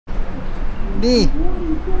B.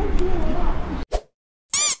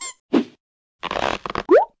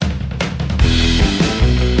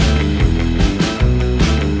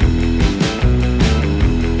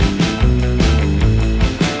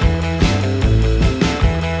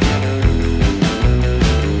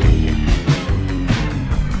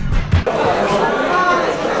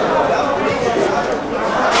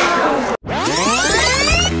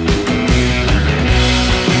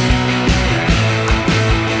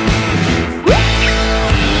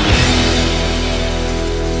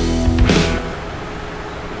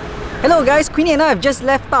 Hello guys, Queenie and I have just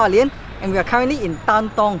left Dalian and we are currently in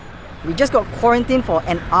Dandong. We just got quarantined for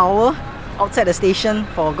an hour outside the station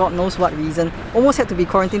for God knows what reason. Almost had to be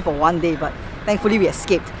quarantined for 1 day, but thankfully we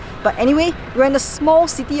escaped. But anyway, we're in the small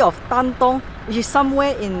city of Dandong, which is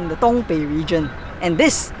somewhere in the Dongbei region. And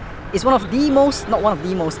this is one of the most, not one of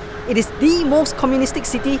the most, it is the most communistic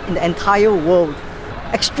city in the entire world.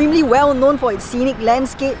 Extremely well known for its scenic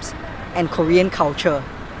landscapes and Korean culture.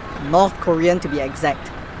 North Korean to be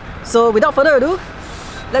exact. So without further ado,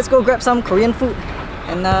 let's go grab some Korean food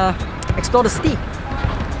and explore the city.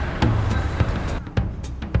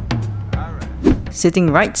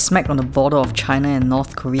 Sitting right smack on the border of China and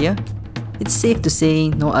North Korea, it's safe to say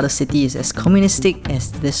no other city is as communistic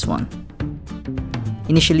as this one.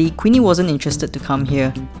 Initially, Queenie wasn't interested to come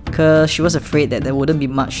here because she was afraid that there wouldn't be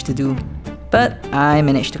much to do. But I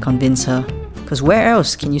managed to convince her, because where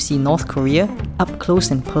else can you see North Korea up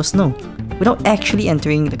close and personal without actually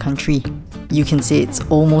entering the country? You can say it's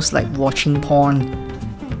almost like watching porn,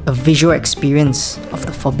 a visual experience of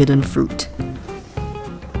the forbidden fruit.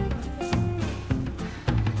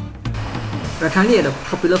 We're currently at a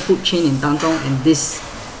popular food chain in Dandong and this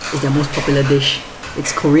is their most popular dish.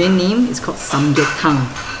 Its Korean name is called samgyetang,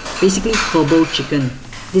 basically herbal chicken.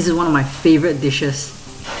 This is one of my favorite dishes.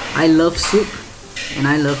 I love soup and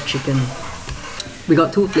I love chicken. We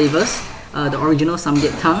got two flavors, the original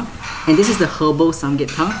samgyetang and this is the herbal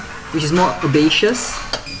samgyetang, which is more herbaceous.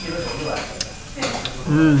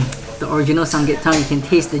 The original samgyetang, you can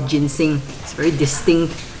taste the ginseng. It's a very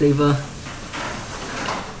distinct flavor.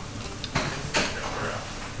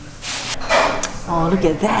 Oh, look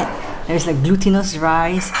at that! There's like glutinous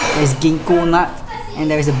rice, there's ginkgo nut, and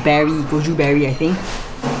there's a berry, goju berry I think.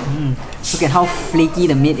 Look at how flaky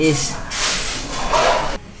the meat is.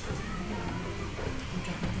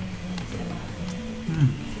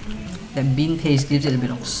 That bean paste gives it a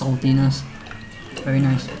bit of saltiness. Very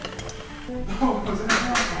nice.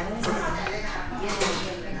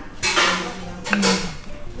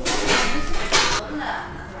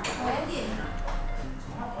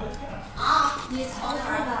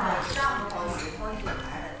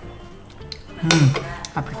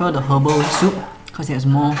 I prefer the herbal soup because it has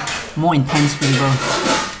more intense flavor.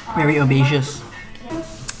 Very herbaceous.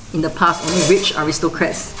 In the past, only rich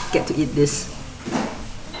aristocrats get to eat this.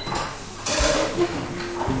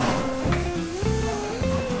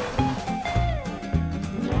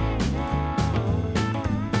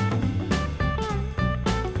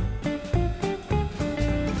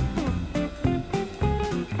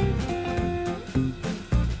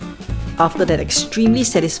 After that extremely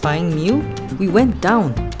satisfying meal, we went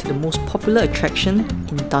down to the most popular attraction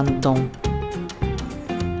in Dandong.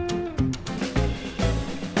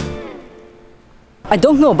 I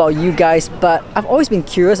don't know about you guys, but I've always been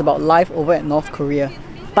curious about life over at North Korea.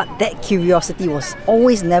 But that curiosity was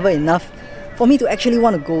always never enough for me to actually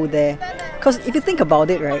want to go there. Because if you think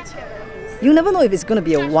about it, right, you never know if it's going to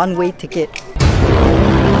be a one-way ticket.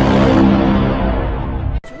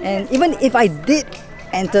 And even if I did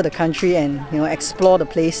enter the country and explore the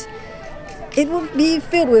place, it would be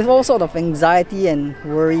filled with all sort of anxiety and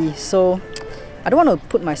worry. So I don't want to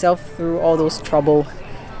put myself through all those trouble.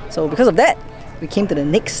 So because of that, we came to the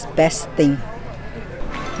next best thing,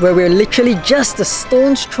 where we're literally just a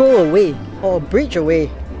stone's throw away or a bridge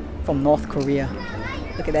away from North Korea.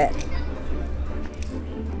 Look at that.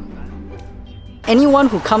 Anyone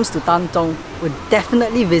who comes to Dandong would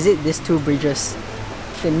definitely visit these two bridges,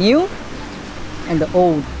 the new and the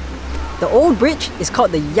old. The old bridge is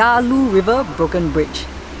called the Yalu River Broken Bridge,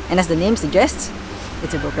 and as the name suggests,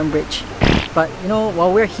 it's a broken bridge. But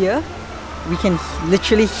while we're here, we can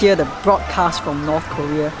literally hear the broadcast from North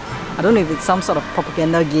Korea. I don't know if it's some sort of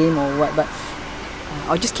propaganda game or what, but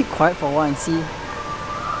I'll just keep quiet for a while and see,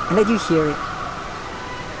 and let you hear it.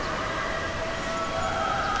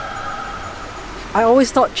 I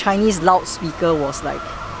always thought Chinese loudspeaker was like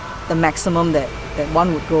the maximum that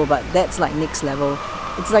one would go, but that's like next level.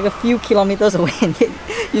 It's like a few kilometers away and yet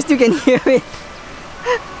you still can hear it.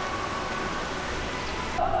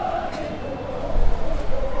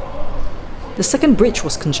 The second bridge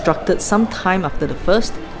was constructed some time after the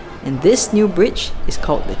first, and this new bridge is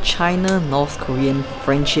called the China-North Korean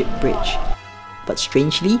Friendship Bridge. But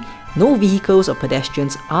strangely, no vehicles or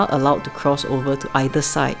pedestrians are allowed to cross over to either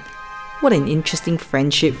side. What an interesting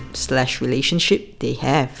friendship/relationship they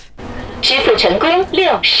have. 支付成功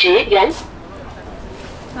60元。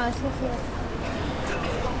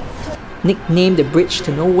 Nicknamed the bridge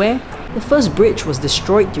to nowhere, the first bridge was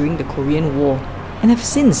destroyed during the Korean War and have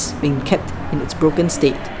since been kept in its broken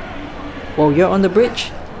state. While you're on the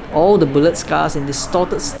bridge, all the bullet scars and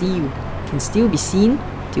distorted steel can still be seen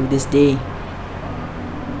till this day.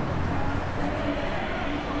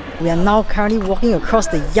 We are now currently walking across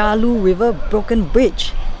the Yalu River Broken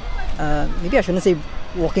Bridge. Maybe I shouldn't say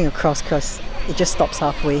walking across because it just stops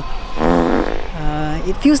halfway.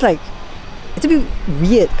 It feels like it's a bit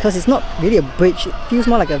weird because it's not really a bridge. It feels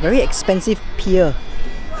more like a very expensive pier.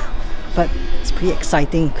 But it's pretty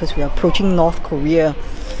exciting because we are approaching North Korea.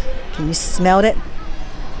 Can you smell that?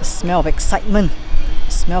 The smell of excitement,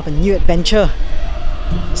 the smell of a new adventure,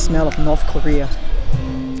 the smell of North Korea.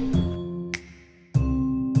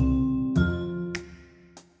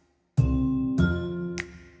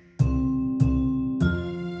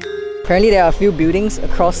 Apparently there are a few buildings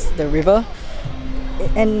across the river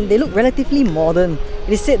and they look relatively modern.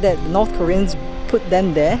 It is said that the North Koreans put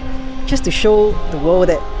them there just to show the world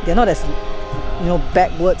that they're not as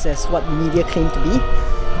backwards as what media claim to be.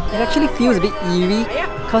 It actually feels a bit eerie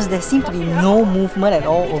because there seems to be no movement at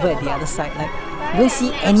all over at the other side. Like, you don't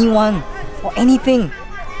see anyone or anything.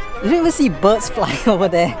 You don't even see birds flying over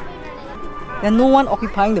there. There's no one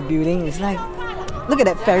occupying the building. It's like, look at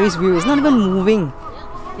that Ferris wheel, it's not even moving.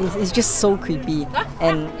 It's just so creepy.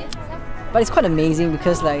 But it's quite amazing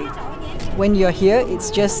because like when you're here, it's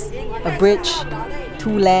just a bridge,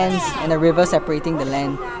 two lands and a river separating the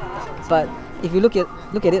land. But if you look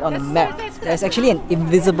at it on a map, there's actually an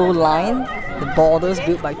invisible line, the borders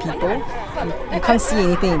built by people. You can't see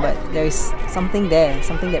anything, but there is something there,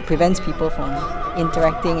 something that prevents people from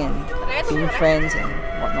interacting and being friends and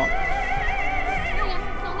whatnot.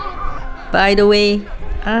 By the way,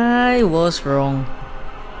 I was wrong.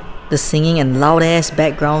 The singing and loud-ass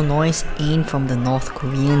background noise ain't from the North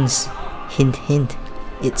Koreans. Hint hint,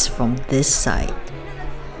 it's from this side.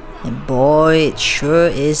 And boy, it sure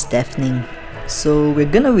is deafening. So we're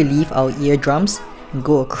gonna relieve our eardrums and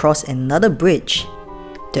go across another bridge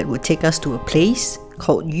that will take us to a place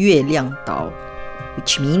called Yue Liang Dao,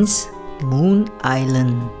 which means Moon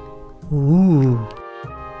Island. Ooh.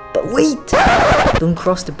 But wait! Don't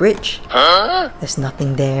cross the bridge. There's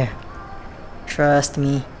nothing there. Trust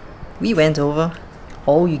me. We went over.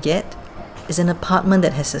 All you get is an apartment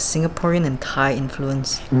that has a Singaporean and Thai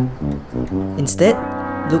influence. Instead,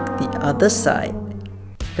 look the other side,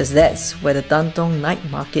 because that's where the Dandong night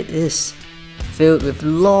market is, filled with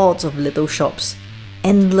lots of little shops,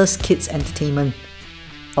 endless kids entertainment.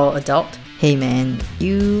 Or adult, hey man,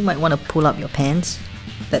 you might want to pull up your pants.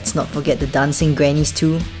 Let's not forget the dancing grannies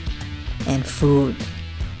too. And food.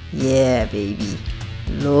 Yeah baby,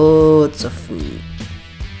 loads of food.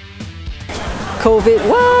 COVID,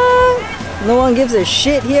 what? No one gives a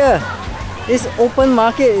shit here. This open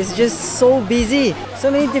market is just so busy. So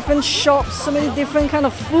many different shops, so many different kind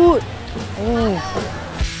of food. Oh.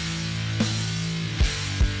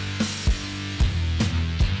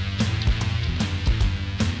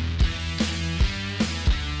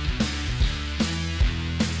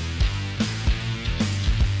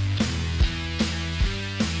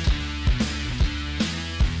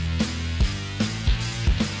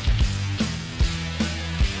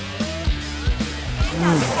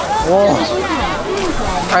 Whoa.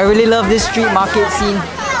 I really love this street market scene.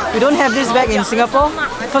 We don't have this back in Singapore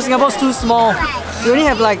because Singapore's too small. We only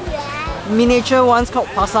have like miniature ones called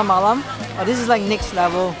Pasar Malam. This is like next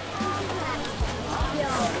level.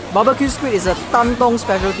 Barbecue squid is a Dandong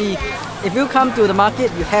specialty. If you come to the market,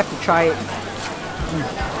 you have to try it.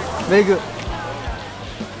 Very good.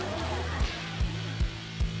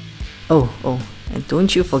 Oh, and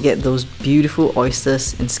don't you forget those beautiful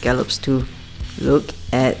oysters and scallops too. Look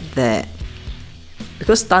at that.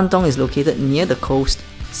 Because Dandong is located near the coast,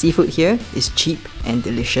 seafood here is cheap and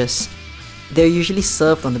delicious. They're usually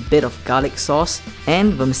served on a bit of garlic sauce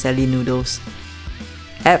and vermicelli noodles.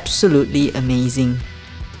 Absolutely amazing.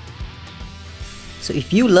 So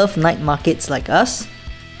if you love night markets like us,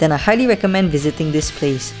 then I highly recommend visiting this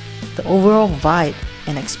place. The overall vibe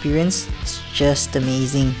and experience is just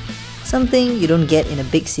amazing. Something you don't get in a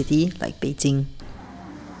big city like Beijing.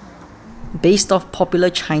 Based off popular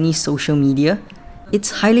Chinese social media,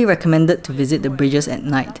 it's highly recommended to visit the bridges at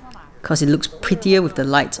night because it looks prettier with the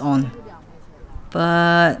lights on.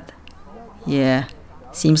 But Yeah,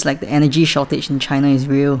 seems like the energy shortage in China is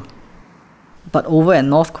real. But over at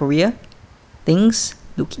North Korea, things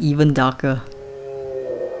look even darker.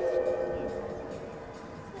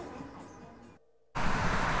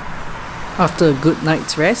 After a good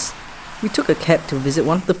night's rest, we took a cab to visit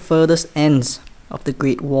one of the furthest ends of the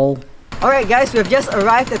Great Wall. Alright guys, we have just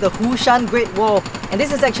arrived at the Hushan Great Wall, and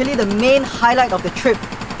this is actually the main highlight of the trip,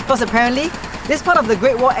 because apparently this part of the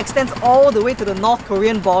Great Wall extends all the way to the North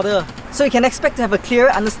Korean border, so you can expect to have a clearer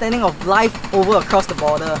understanding of life over across the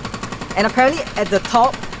border. And apparently at the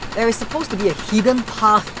top, there is supposed to be a hidden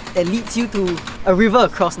path that leads you to a river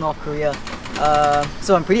across North Korea.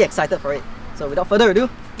 So I'm pretty excited for it. So without further ado,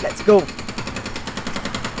 let's go!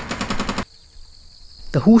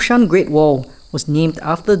 The Hushan Great Wall was named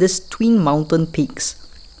after these twin mountain peaks,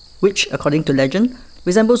 which, according to legend,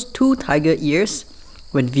 resembles two tiger ears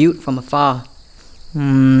when viewed from afar.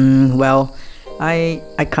 Well,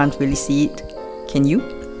 I can't really see it. Can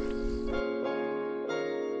you?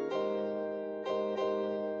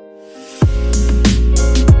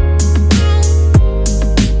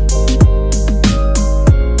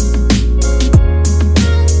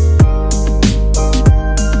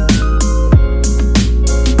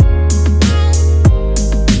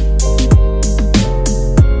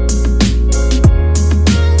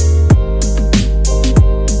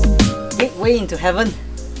 Into heaven.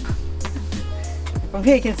 From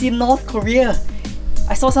here you can see North Korea.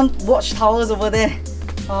 I saw some watchtowers over there.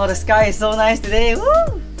 Oh, the sky is so nice today.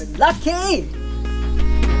 Woo! We're lucky!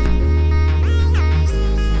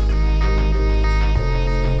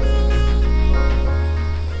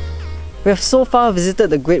 We have so far visited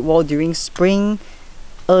the Great Wall during spring,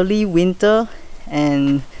 early winter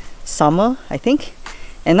and summer, I think.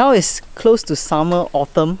 And now it's close to summer,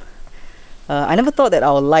 autumn. I never thought that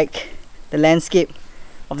I would like the landscape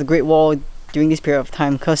of the Great Wall during this period of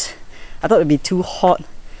time, because I thought it would be too hot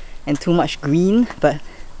and too much green, but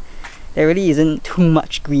there really isn't too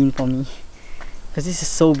much green for me, because this is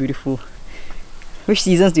so beautiful. Which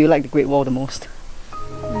seasons do you like the Great Wall the most?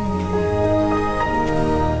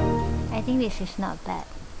 I think this is not bad.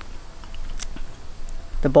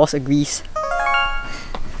 The boss agrees.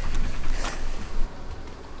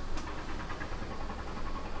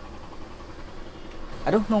 I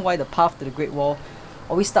don't know why the path to the Great Wall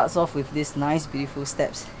always starts off with these nice beautiful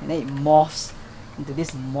steps, and then it morphs into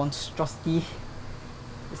this monstrosity.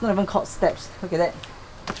 It's not even called steps, look at that.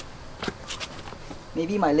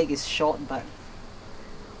 Maybe my leg is short, but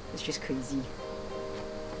it's just crazy.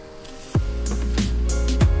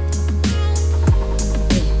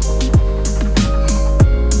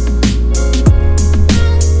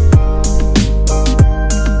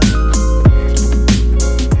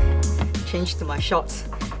 Change to my shorts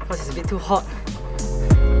because it's a bit too hot.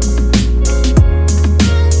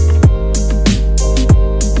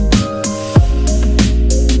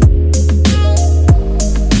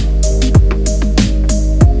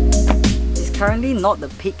 It's currently not the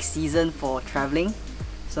peak season for travelling,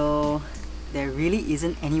 so there really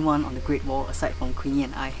isn't anyone on the Great Wall aside from Queenie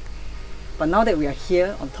and I. But now that we are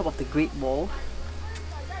here on top of the Great Wall,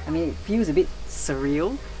 I mean, it feels a bit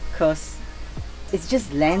surreal because it's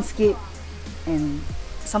just landscape and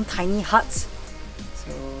some tiny huts.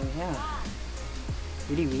 So yeah,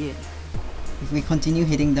 really weird. If we continue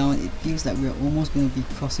heading down, it feels like we're almost going to be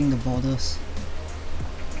crossing the borders.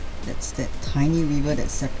 That's that tiny river that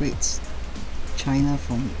separates China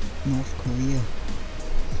from North Korea.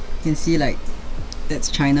 You can see like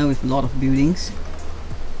that's China with a lot of buildings,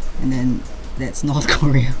 and then that's North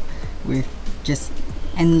Korea with just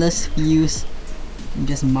endless views and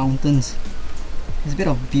just mountains. There's a bit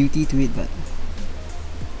of beauty to it, but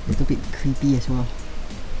a little bit creepy as well.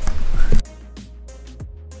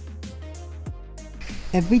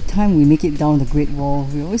 Every time we make it down the Great Wall,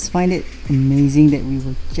 we always find it amazing that we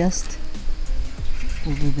were just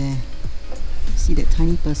over there. See that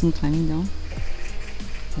tiny person climbing down?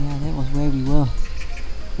 Yeah, that was where we were.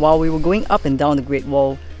 While we were going up and down the Great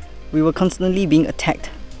Wall, we were constantly being attacked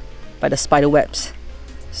by the spider webs.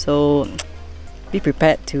 So be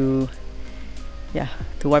prepared to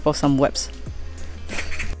wipe off some webs.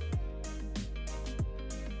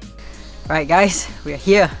 Alright guys, we are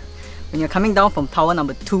here. When you're coming down from tower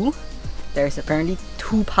number 2, there is apparently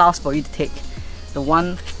 2 paths for you to take. The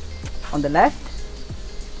one on the left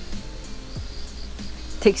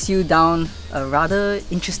takes you down a rather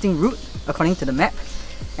interesting route according to the map,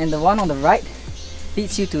 and the one on the right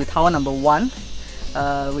leads you to tower number 1,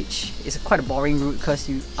 which is quite a boring route because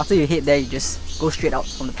after you hit there, you just go straight out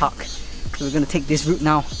from the park. So we're going to take this route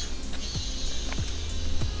now.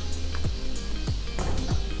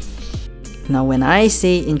 Now when I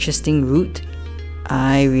say interesting route,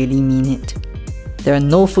 I really mean it. There are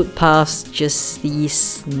no footpaths, just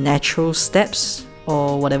these natural steps,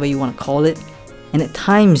 or whatever you want to call it, and at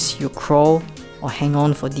times you crawl or hang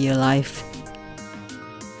on for dear life.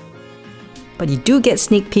 But you do get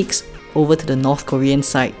sneak peeks over to the North Korean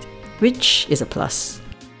side, which is a plus.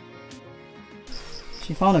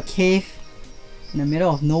 She found a cave in the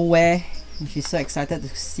middle of nowhere and she's so excited to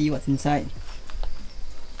see what's inside.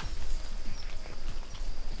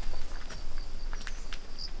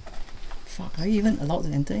 Fuck, are you even allowed to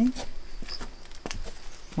enter in?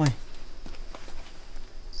 Why?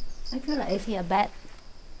 I feel like I see a bat.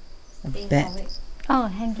 A bat? Oh,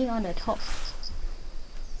 hanging on the top.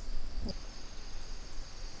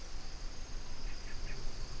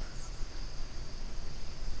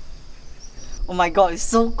 Oh my god, it's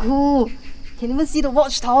so cool! Can even see the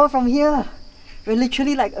watchtower from here! We're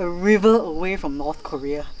literally like a river away from North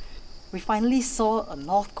Korea. We finally saw a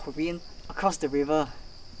North Korean across the river.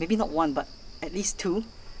 Maybe not one, but at least two.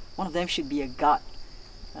 One of them should be a guard.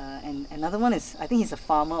 And another one is, I think he's a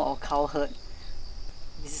farmer or cow herd.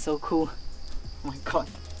 This is so cool. Oh my god.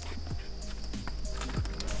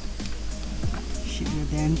 Shit, we're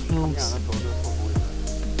damn close.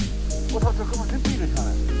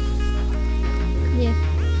 Yes.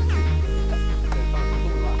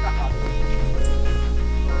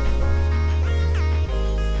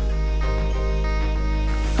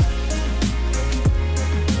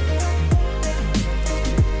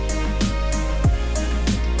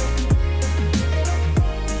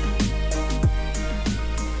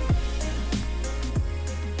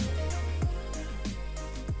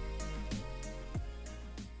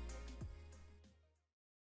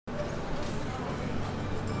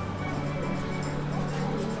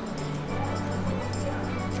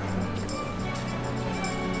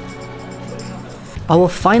 Our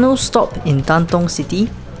final stop in Dandong City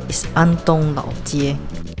is Dandong Laojie,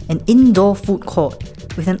 an indoor food court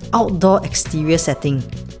with an outdoor exterior setting,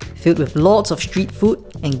 filled with lots of street food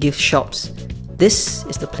and gift shops. This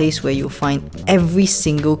is the place where you'll find every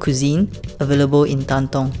single cuisine available in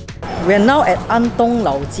Dandong. We're now at Dandong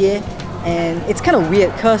Laojie, and it's kind of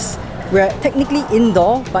weird because we're technically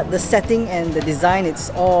indoor, but the setting and the design, it's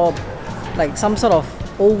all like some sort of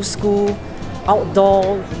old school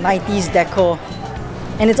outdoor 90s decor.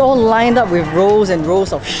 And it's all lined up with rows and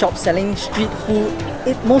rows of shops selling street food.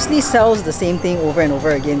 It mostly sells the same thing over and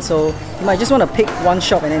over again, so you might just want to pick one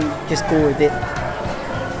shop and then just go with it.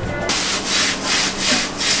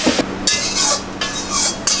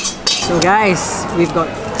 So guys, we've got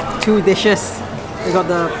two dishes. We've got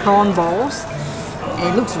the prawn balls,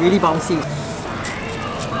 and it looks really bouncy.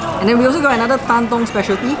 And then we also got another Dandong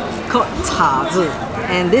specialty called cha zi,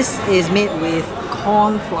 and this is made with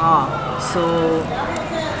corn flour. So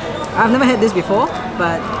I've never had this before,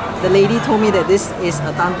 but the lady told me that this is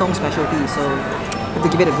a Dandong specialty, so I have to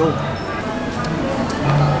give it a go.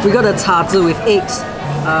 We got a cha zi with eggs,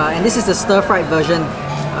 and this is the stir-fried version.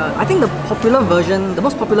 I think the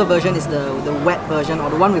most popular version is the wet version, or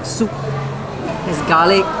the one with soup. There's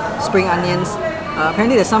garlic, spring onions.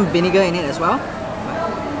 Apparently there's some vinegar in it as well.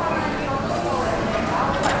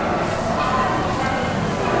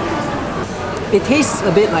 It tastes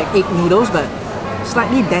a bit like egg noodles, but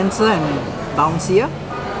slightly denser and bouncier.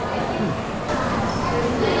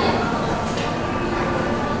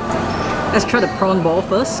 Let's try the prawn ball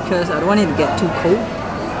first, because I don't want it to get too cold.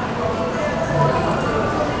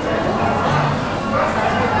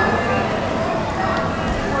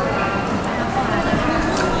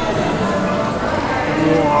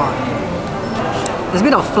 Wow. There's a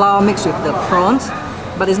bit of flour mixed with the prawns,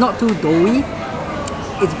 but it's not too doughy.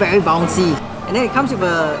 It's very bouncy. And then it comes with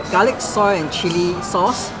a garlic, soy and chili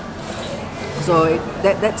sauce. So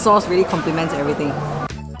that sauce really complements everything.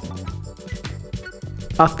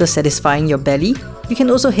 After satisfying your belly, you can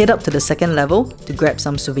also head up to the second level to grab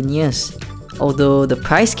some souvenirs. Although the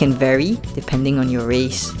price can vary depending on your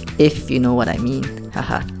race, if you know what I mean.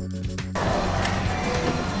 Haha.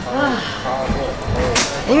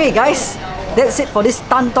 Anyway guys, that's it for this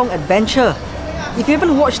Dandong adventure. If you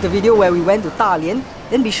haven't watched the video where we went to Dalian,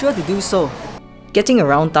 then be sure to do so. Getting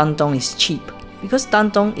around Dandong is cheap because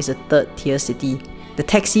Dandong is a third-tier city. The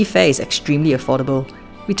taxi fare is extremely affordable.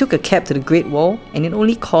 We took a cab to the Great Wall and it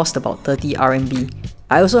only cost about 30 RMB.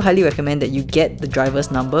 I also highly recommend that you get the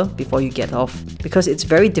driver's number before you get off, because it's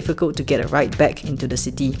very difficult to get a ride back into the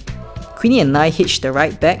city. Queenie and I hitched the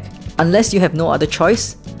ride back. Unless you have no other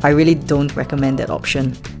choice, I really don't recommend that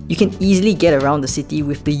option. You can easily get around the city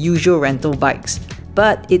with the usual rental bikes,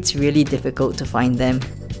 but it's really difficult to find them.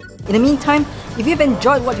 In the meantime, if you've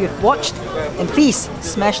enjoyed what you've watched, then please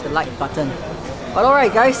smash the like button. But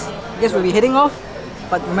alright guys, I guess we'll be heading off.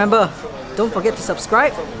 But remember, don't forget to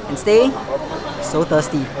subscribe and stay so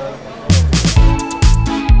thirsty.